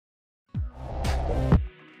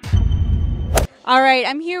All right,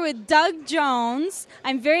 I'm here with Doug Jones.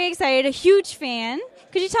 I'm very excited, a huge fan.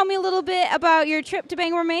 Could you tell me a little bit about your trip to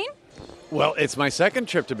Bangor, Maine? Well, it's my second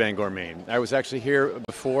trip to Bangor, Maine. I was actually here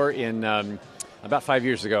before in about 5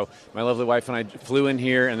 years ago. My lovely wife and I flew in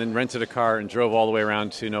here and then rented a car and drove all the way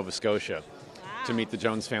around to Nova Scotia to meet the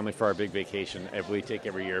Jones family for our big vacation we take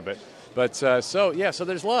every year. So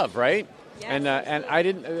there's love, right? Yes, And I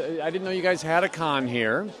didn't know you guys had a con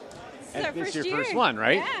here. This is our your first one,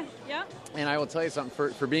 right? Yeah. And I will tell you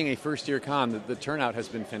something, for being a first-year con, the turnout has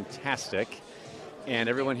been fantastic, and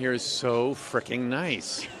everyone here is so freaking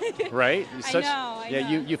nice, right? I know.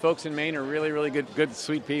 You folks in Maine are really, really good,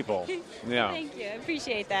 sweet people. Yeah. Thank you. I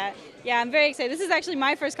appreciate that. Yeah, I'm very excited. This is actually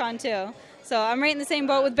my first con, too. So I'm right in the same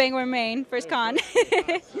boat with Bangor, Maine, first con.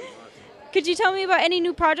 Could you tell me about any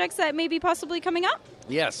new projects that may be possibly coming up?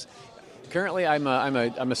 Yes. Currently, I'm a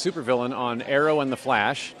supervillain on Arrow and the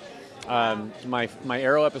Flash. My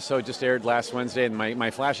Arrow episode just aired last Wednesday, and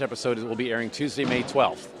my Flash episode will be airing Tuesday, May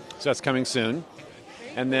 12th. So that's coming soon.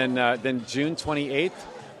 And then June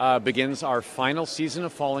 28th begins our final season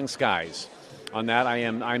of Falling Skies. On that,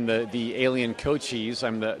 I'm the alien Cochise.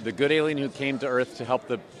 I'm the good alien who came to Earth to help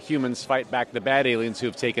the humans fight back the bad aliens who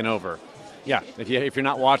have taken over. Yeah, if you're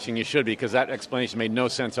not watching, you should be, because that explanation made no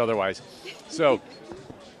sense otherwise. So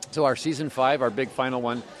our season 5, our big final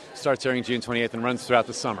one, starts airing June 28th and runs throughout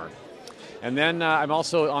the summer. And then I'm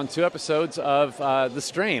also on 2 episodes of The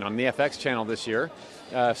Strain on the FX channel this year,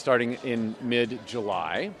 starting in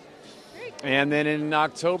mid-July. And then in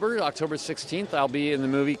October 16th, I'll be in the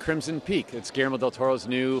movie Crimson Peak. It's Guillermo del Toro's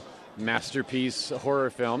new masterpiece horror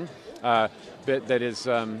film. That is,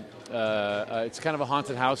 it's kind of a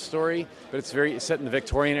haunted house story, but it's set in the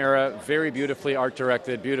Victorian era, very beautifully art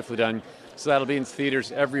directed, beautifully done. So that'll be in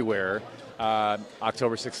theaters everywhere,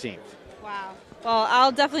 October 16th. Wow. Well,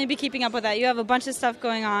 I'll definitely be keeping up with that. You have a bunch of stuff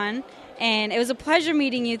going on, and it was a pleasure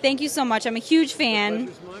meeting you. Thank you so much. I'm a huge fan.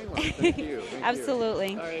 The pleasure's mine, Lon. Thank you.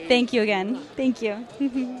 Absolutely. All right. Thank you again. Thank you.